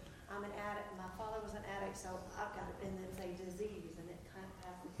too. I'm an addict. My father was an addict, so I've got it. And it's a disease, and it kind of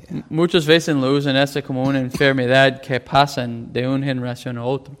happens. Muchas veces lo usan esto como una enfermedad que pasan de una generación a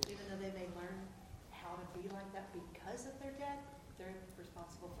otra. Even though they may learn how to be like that because of their dad, they're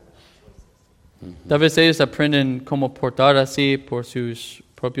responsible for their own choices. Tal vez ellos aprenden cómo portar así por sus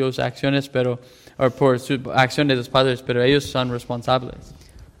propias acciones, o por su acción de los padres, pero ellos son responsables.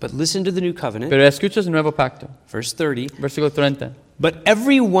 But listen to the new covenant, Pero escuchas el nuevo pacto, verse 30. versículo 30. But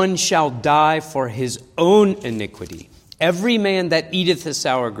everyone shall die for his own iniquity. Every man that eateth the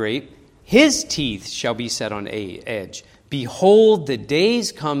sour grape, his teeth shall be set on edge. Behold, the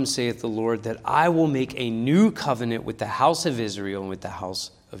days come, saith the Lord, that I will make a new covenant with the house of Israel and with the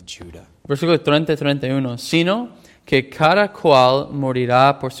house of Judah. Versículo 30 y 31. Sino que cada cual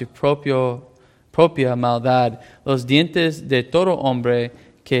morirá por su propia maldad. Los dientes de todo hombre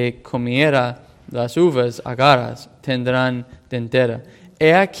que comiera las uvas agarras tendrán dentera.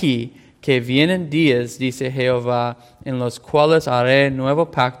 He aquí que vienen días, dice Jehová, en los cuales haré nuevo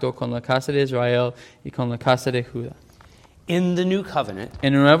pacto con la casa de Israel y con la casa de Judá. In the new covenant,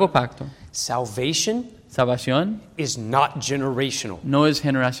 En el nuevo pacto, salvation salvación is not generational. no es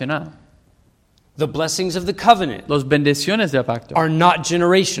generacional. The blessings of the covenant Las bendiciones del pacto are not no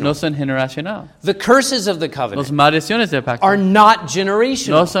generational. son generacional. The curses of the Las covenant maldiciones del pacto are not no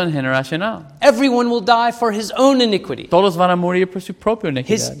generational. son generacional. Everyone will die for his own iniquity. Todos van a morir por su propia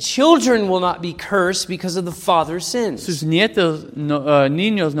His iniquidad. children will not be cursed because of the father's sins. Sus niños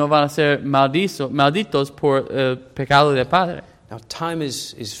no van a ser malditos por el pecado del padre. Now, time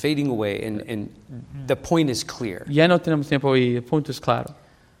is fading away, and the point is clear. Ya no tenemos tiempo y el punto es claro.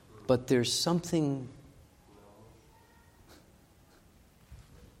 But there's something.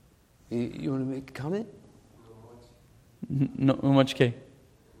 You want to make a comment? No much que.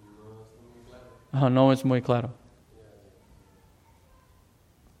 No es muy claro.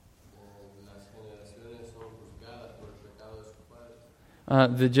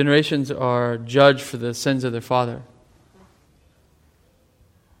 The generations are judged for the sins of their father.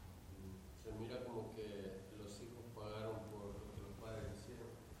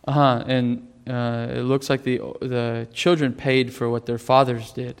 And it looks like the children paid for what their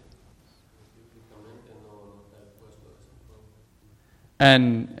fathers did.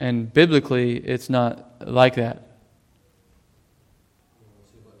 And biblically, it's not like that.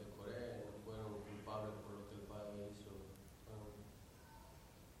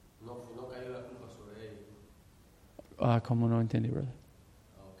 ¿Cómo no entendí, brother?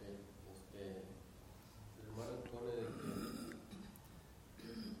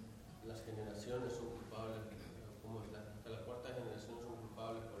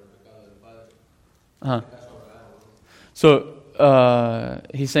 So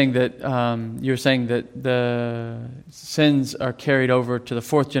he's saying that you're saying that the sins are carried over to the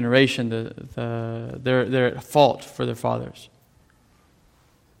fourth generation. They're at fault for their fathers.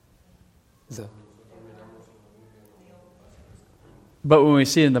 But when we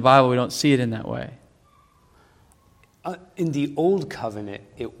see it in the Bible, we don't see it in that way. In the old covenant,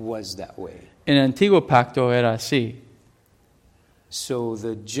 it was that way. En el antiguo pacto era así. So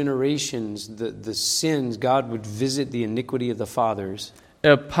the generations, the sins, God would visit the iniquity of the fathers.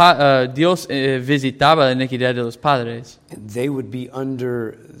 Dios visitaba la iniquidad de los padres. And they would be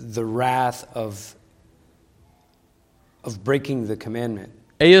under the wrath of breaking the commandment.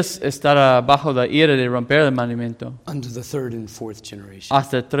 Ellos estarán bajo la ira de romper el mandamiento Under the third and fourth generation.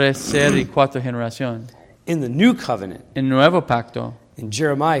 hasta tercera y cuarta generación. In the new covenant, En el nuevo pacto, in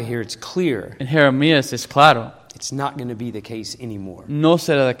Jeremiah here, it's clear en Jeremías es claro, it's not going to be the case anymore. no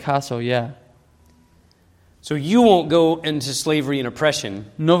será el caso ya. So you won't go into slavery and oppression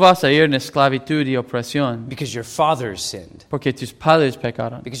No vas a ir en esclavitud y opresión because your fathers sinned, porque tus padres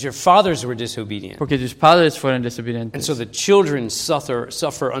pecaron, because your fathers were disobedient. porque tus padres fueron And desobedientes. so the children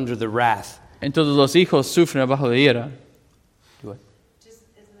suffer under the wrath. Entonces los hijos sufren bajo la ira Just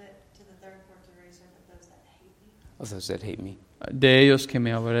isn't it to the third, fourth generation of those that hate me? Of those that hate me. de ellos que me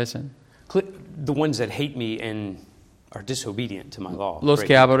aborrecen. The ones that hate me and are disobedient to my law. Los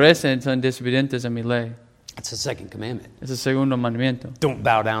que aborrecen son desobedientes a mi ley. That's the second commandment. Es el segundo mandamiento. Don't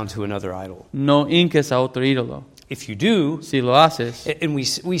bow down to another idol. No hinques a otro ídolo. If you do, Si lo haces, and we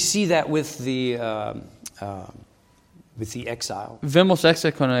see that with the exile. vemos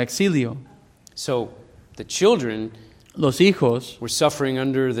eso con el exilio. So the children Los hijos were suffering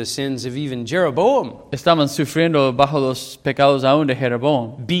under the sins of even Jeroboam, estaban sufriendo bajo los pecados aún de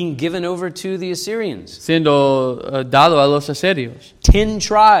Jeroboam, being given over to the Assyrians. siendo dado a los asirios. 10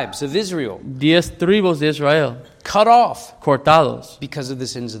 tribes of Israel 10 tribus de Israel cut off cortados because of the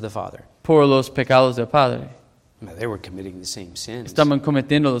sins of the father. por los pecados del padre. Now, they were committing the same sins. Estaban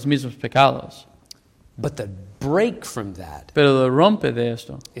cometiendo los mismos pecados. But the break from that Pero el rompe de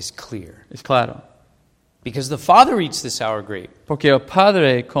esto is clear. es claro. Because the father eats the sour grape. Porque el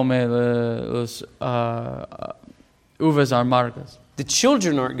padre come los uvas amargas. The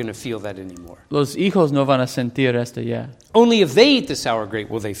children aren't going to feel that anymore. Los hijos no van a sentir esto ya. Only if they eat the sour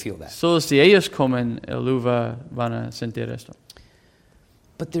grape will they feel that. Solo si ellos comen el uva van a sentir esto.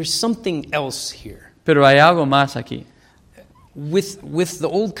 But there's something else here. Pero hay algo más aquí. With the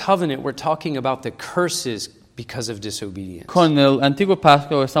old covenant, we're talking about the curses because of disobedience. Con el antiguo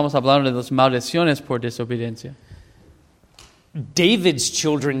pacto estamos hablando de las maldiciones por desobediencia. David's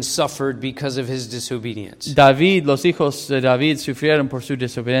children suffered because of his disobedience. David, los hijos de David sufrieron por su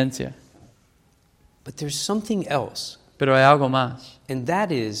desobediencia. But there's something else, Pero hay algo más. and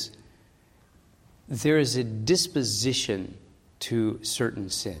that is there is a disposition to certain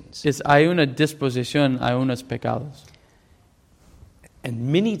sins. Hay una disposición a unos pecados.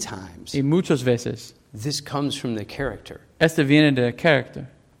 And many times, Y muchas veces, this comes from the character, este viene de carácter,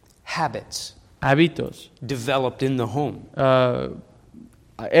 habits hábitos, developed in the home.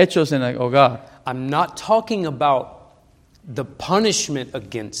 hechos en el hogar. I'm not talking about the punishment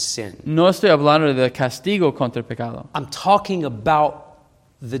against sin. No estoy hablando de castigo contra el pecado. I'm talking about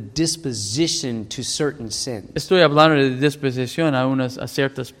the disposition to certain sins. Estoy hablando de disposición a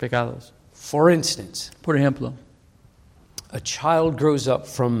ciertos pecados. For instance, Por ejemplo, a child grows up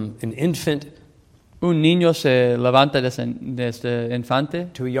from an infant un niño se levanta desde infante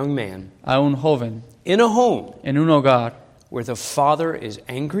to a young man a un joven in a home en un hogar where the father is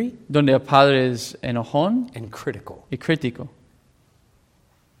angry donde el padre es enojón and critical. y crítico.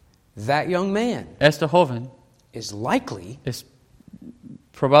 That young man Este joven is likely es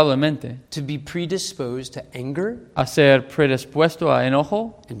probablemente to be predisposed to anger a ser predispuesto a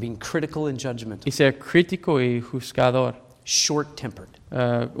enojo and being critical and judgmental, y ser crítico y juzgador. short-tempered.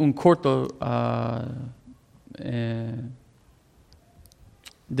 Un corto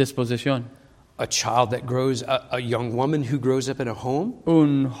disposición. A child that grows, a young woman who grows up in a home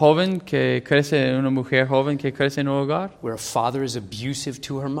Un joven que crece, una mujer joven que crece en un hogar where a father is abusive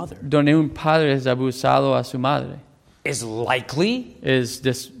to her mother donde un padre es abusado a su madre. is likely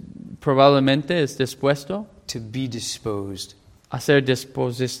Probablemente es dispuesto to be disposed a ser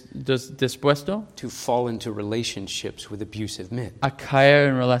dispuesto to fall into relationships with abusive men. a caer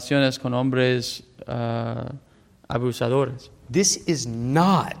en relaciones con hombres abusadores. This is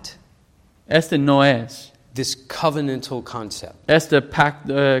not Este no es. this covenantal concept. Este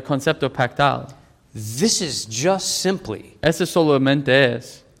concepto pactal. This is just simply Este solamente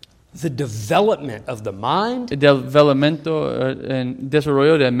es the development of the mind, el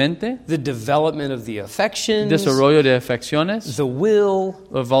desarrollo de mente, the development of the affections, desarrollo de afecciones, the will,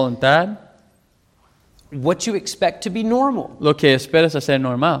 la voluntad, what you expect to be normal. lo que esperas hacer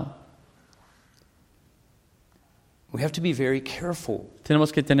normal. We have to be very careful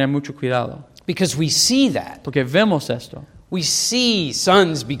Tenemos que tener mucho cuidado, because we see that. porque vemos esto. We see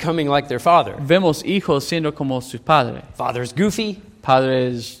sons becoming like their father. Vemos hijos siendo como su padre. Father's goofy, Padre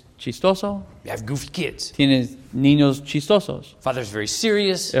es chistoso, you have goofy kids. tienes niños chistosos. Father's very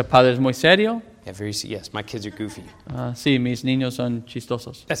serious. El padre es muy serio. Yes, my kids are goofy. Sí, mis niños son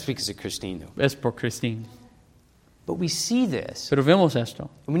chistosos. That's because of Christine, though. Es por Christine. But we see this, Pero vemos esto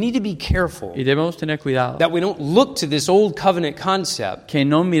and we need to be careful y debemos tener cuidado. that we don't look to this old covenant concept Que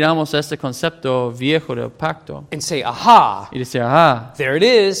no miramos este concepto viejo del pacto and say, aha, y decir, there it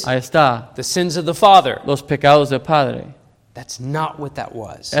is, ahí está, the sins of the father. los pecados del padre. That's not what that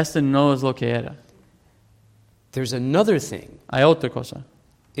was. Este no es lo que era. There's another thing, Hay otra cosa.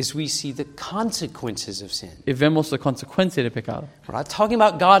 is we see the consequences of sin. Y vemos la consecuencia del pecado. We're not talking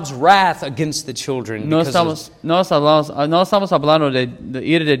about God's wrath against the children No because estamos hablando de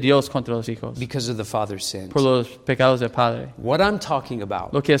ira de Dios contra los hijos of the father's sins. por los pecados del padre. What I'm talking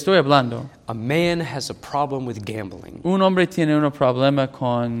about, Lo que estoy hablando, a man has a problem with gambling. un hombre tiene un problema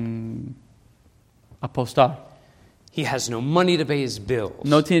con apostar. He has no money to pay his bills.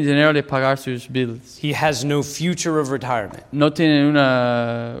 No tiene dinero de pagar sus bills. He has no future of retirement. No tiene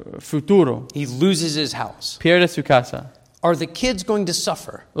un futuro. He loses his house. Pierde su casa. Are the kids going to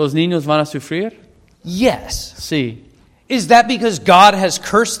suffer? ¿Los niños van a sufrir? Yes. Sí. Is that because God has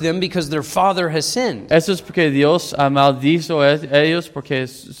cursed them because their father has sinned? ¿Eso es porque Dios ha maldicho a ellos porque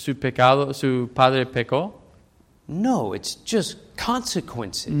su padre pecó? No, it's just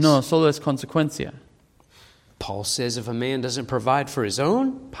consequences. No, solo es consecuencia. Paul says if a man doesn't provide for his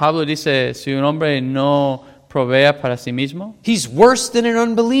own, Pablo dice, si un hombre no provea para sí mismo, he's worse than an es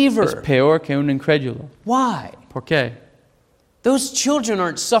unbeliever. peor que un incrédulo. Why? ¿Por qué? Those children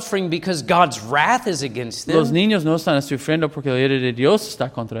aren't suffering because God's wrath is against Los them. niños no están sufriendo porque la ira de Dios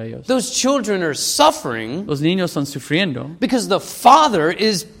está contra ellos. Those children are suffering Los niños están sufriendo because the father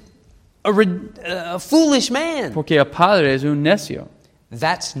is a foolish man. porque el padre es un necio.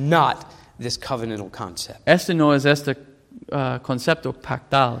 That's not this covenantal concept. Este no es este concepto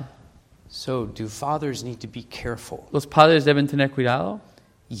pactal. So, do fathers need to be careful? ¿Los padres deben tener cuidado?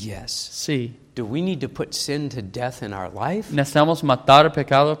 Yes. Sí. Do we need to put sin to death in our life ¿Necesitamos matar el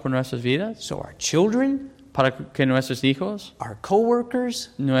pecado por nuestras vidas? so our children, Para que nuestros hijos, our coworkers,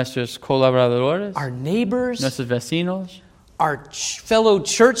 nuestros colaboradores, our neighbors, nuestros vecinos, our fellow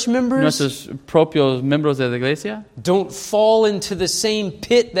church members nuestros propios miembros de la iglesia don't fall into the same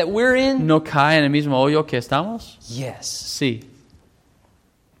pit that we're in? no caen en el mismo hoyo que estamos? Yes. Sí.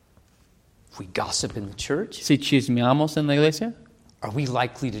 If we gossip in the church, Si chismeamos en la iglesia, are we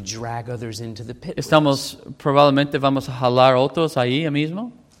likely to drag others into the pit? with us? probablemente vamos a jalar otros ahí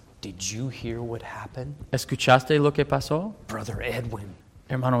mismo. Did you hear what happened? ¿Escuchaste lo que pasó? Brother Edwin.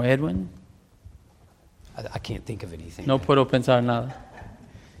 Hermano Edwin, I can't think of anything. no puedo pensar nada.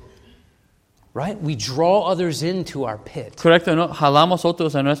 Right? We draw others into our pit. Correcto, ¿no? Jalamos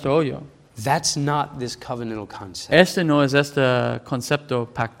otros a nuestro hoyo. That's not this covenantal concept. Este no es este concepto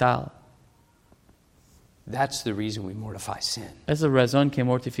pactal. That's the reason we mortify sin. Es la razón que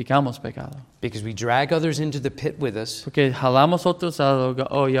mortificamos pecado. Because we drag others into the pit with us, Porque jalamos otros al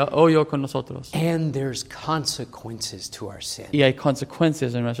hoyo con nosotros. and there's consequences to our sin. Y hay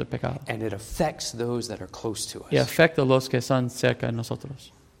consecuencias en nuestro pecado. And it affects those that are close to Y us. afecta a los que están cerca de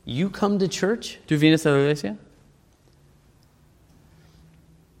nosotros. You come to church, ¿Tú vienes a la iglesia?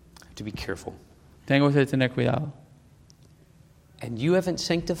 to be careful. Tengo que tener cuidado. And you haven't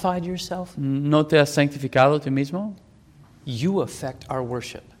sanctified yourself, ¿No te has santificado tú mismo? you affect our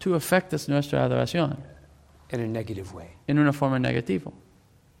worship Tú afectas nuestra adoración in a negative way. en una forma negativa.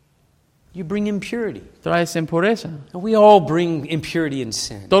 You bring impurity. Traes impureza. And we all bring impurity and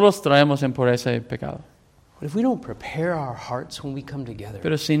sin. Todos traemos impureza y pecado. But if we don't prepare our hearts when we come together,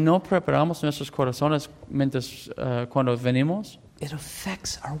 Pero si no preparamos nuestros corazones mientras cuando venimos, it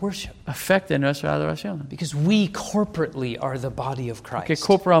affects our worship. afecta nuestra adoración. Because we corporately are the body of Que Christ.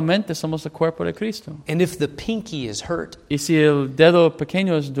 corporalmente somos el cuerpo de Cristo. And if the pinky is hurt, Y si el dedo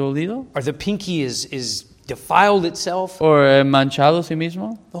pequeño es dolido or the pinky is defiled itself, o manchado a sí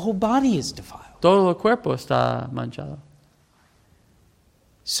mismo, the whole body is defiled. todo el cuerpo está manchado.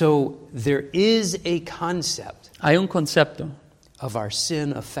 So there is a concept Hay un concepto of our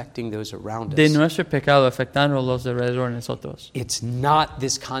sin affecting those around de us. nuestro pecado afectando a los alrededor de nosotros. It's not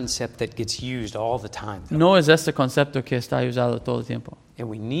this concept that gets used all the time. No es este concepto que está usado todo el tiempo. And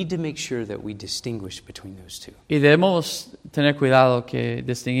we need to make sure that we distinguish between those two. Y debemos tener cuidado que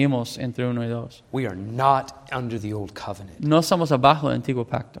distinguimos entre uno y dos. We are not under the old covenant. No estamos abajo del antiguo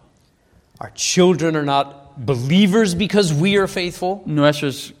pacto. Our children are not believers because we are faithful,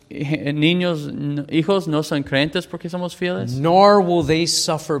 Nuestros hijos no son creyentes porque somos fieles, nor will they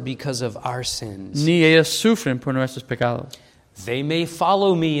suffer because of our sins. ni ellos sufren por nuestros pecados. They may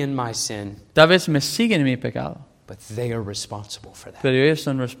follow me in my sin, Tal vez me siguen en mi pecado, but they are responsible for that. pero ellos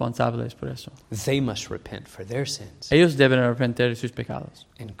son responsables por eso. They must repent for their sins, Ellos deben arrepentir de sus pecados.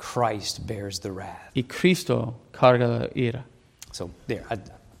 and Christ bears the wrath. Y Cristo carga la ira. So there,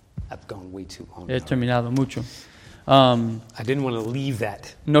 I've gone way too long. He now. terminado mucho. I didn't want to leave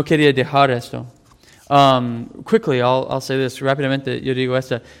that. No quería dejar esto. Quickly, I'll say this. Rápidamente, yo digo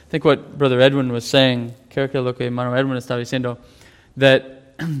esto. I think what Brother Edwin was saying, creo que lo que hermano Edwin estaba diciendo, that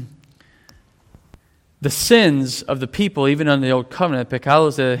the sins of the people, even under the Old Covenant,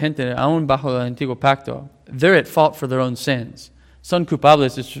 pecados de la gente, aún bajo el Antiguo Pacto, they're at fault for their own sins. Son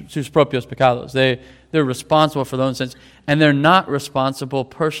culpables de sus propios pecados. They're responsible for their own sins. And they're not responsible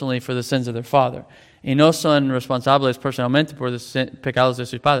personally for the sins of their father. Y no son responsables personalmente por los pecados de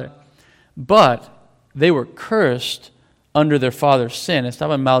su padre. But they were cursed under their father's sin.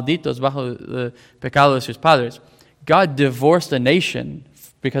 Estaban malditos bajo el pecado de sus padres. God divorced a nation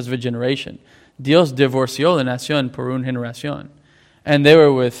because of a generation. Dios divorció la nación por una generación. And they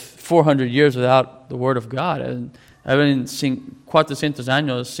were with 400 years without the word of God. And habían 400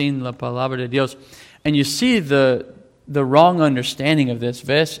 años sin la palabra de Dios. And you see the wrong understanding of this.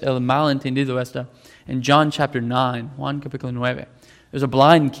 Ves el malentendido esta. In John chapter 9, Juan capítulo 9, there's a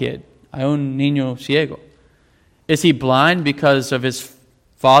blind kid, hay un niño ciego. Is he blind because of his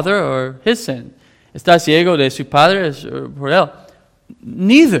father or his sin? ¿Está ciego de su padre por él?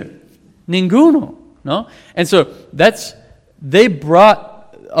 Neither. Ninguno. No? And so they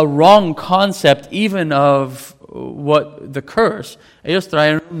brought a wrong concept even of what the curse. Ellos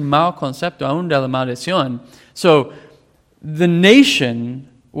traen un mal concepto aún de la maldición. So the nation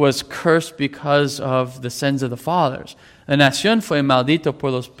was cursed because of the sins of the fathers. La nación fue maldito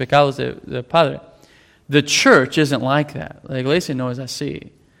por los pecados del padre. The church isn't like that. La iglesia no es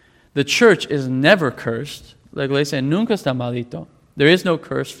así. The church is never cursed. La iglesia nunca está maldito. There is no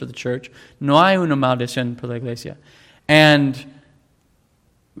curse for the church. No hay una maldición por la iglesia. And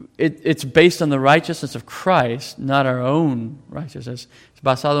it's based on the righteousness of Christ, not our own righteousness. It's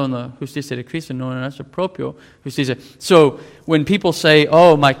basado en la justicia de Cristo, no en nuestra propia justicia. So when people say,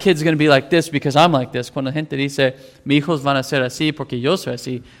 oh, my kid's going to be like this because I'm like this, cuando la gente dice, mis hijos van a ser así porque yo soy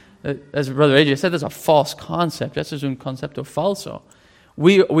así, as Brother AJ said, that's a false concept. Eso es un concepto falso.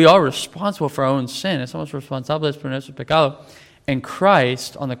 We are responsible for our own sin. Somos responsables por nuestro pecado. And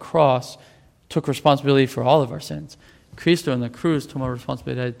Christ on the cross took responsibility for all of our sins. Cristo en la cruz tomó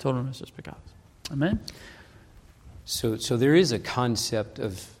responsabilidad de todos nuestros pecados. Amen. So there is a concept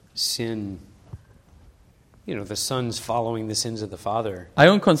of sin the sons following the sins of the father. Hay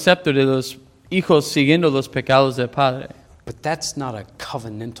un concepto de los hijos siguiendo los pecados del padre, But that's not a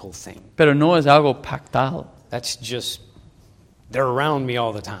covenantal thing. pero no es algo pactado. That's just, they're around me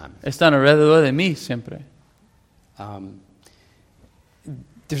all the time. Están alrededor de mí siempre.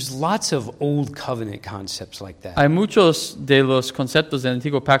 There's lots of old covenant concepts like that. Hay muchos de los conceptos del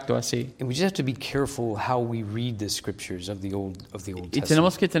antiguo pacto así. And we just have to be careful how we read the scriptures of the Old Y Testament.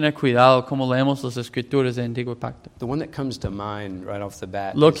 tenemos que tener cuidado cómo leemos las escrituras del antiguo pacto. The one that comes to mind right off the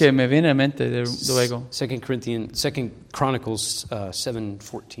bat Lo is que me viene a mente de luego, 2 Chronicles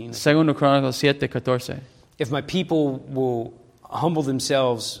 7:14. Segundo Crónicas 7:14. If my people will humble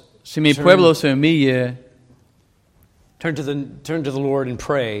themselves, Si mi turn- pueblo se humille, turn to the Lord and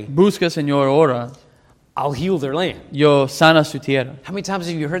pray, busca, Señor, ora, I'll heal their land. yo sana su tierra. How many times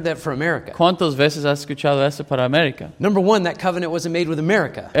have you heard that for America? ¿Cuántas veces has escuchado eso para América? Number one, that covenant wasn't made with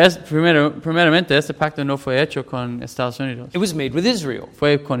America. Primeramente, este pacto no fue hecho con Estados Unidos, It was made with Israel.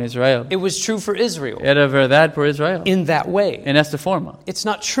 fue con Israel. It was true for Israel Era verdad por Israel. in that way. En esta forma. It's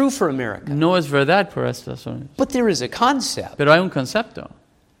not true for America. No es verdad por Estados Unidos. But there is a concept Pero hay un concepto.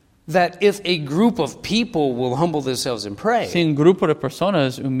 that if a group of people will humble themselves and pray, Si un grupo de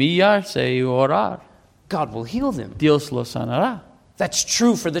personas humillarse y orar, God will heal them. Dios los sanará. That's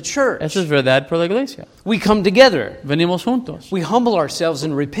true for the church. Eso es verdad por la iglesia. We come together, Venimos juntos. we humble ourselves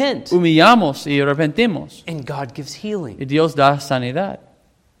and repent, Humillamos y arrepentimos. and God gives healing. Y Dios da sanidad.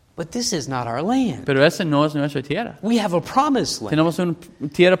 But this is not our land. Pero esa no es nuestra tierra. We have a promised land. Tenemos una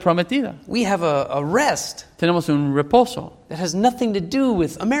tierra prometida. We have a rest Tenemos un reposo that has nothing to do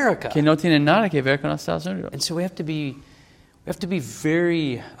with America. que no tiene nada que ver con Estados Unidos. And so we have to be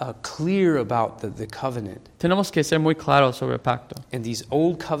very clear about the covenant Tenemos que ser muy claros sobre el pacto. and these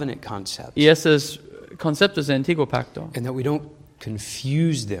old covenant concepts, Y esos conceptos del antiguo pacto. and that we don't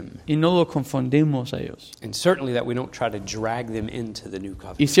confuse them, Y no lo confundimos a ellos. and certainly that we don't try to drag them into the new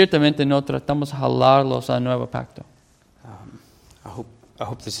covenant. Y ciertamente no tratamos de jalarlos al nuevo pacto. I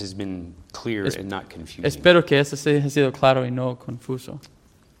hope this has been clear and not confusing. Espero que esto haya sido claro y no confuso.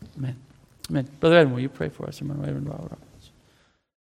 Amén. Amén. Brother Edmund, will you pray for us, hermano Edmund?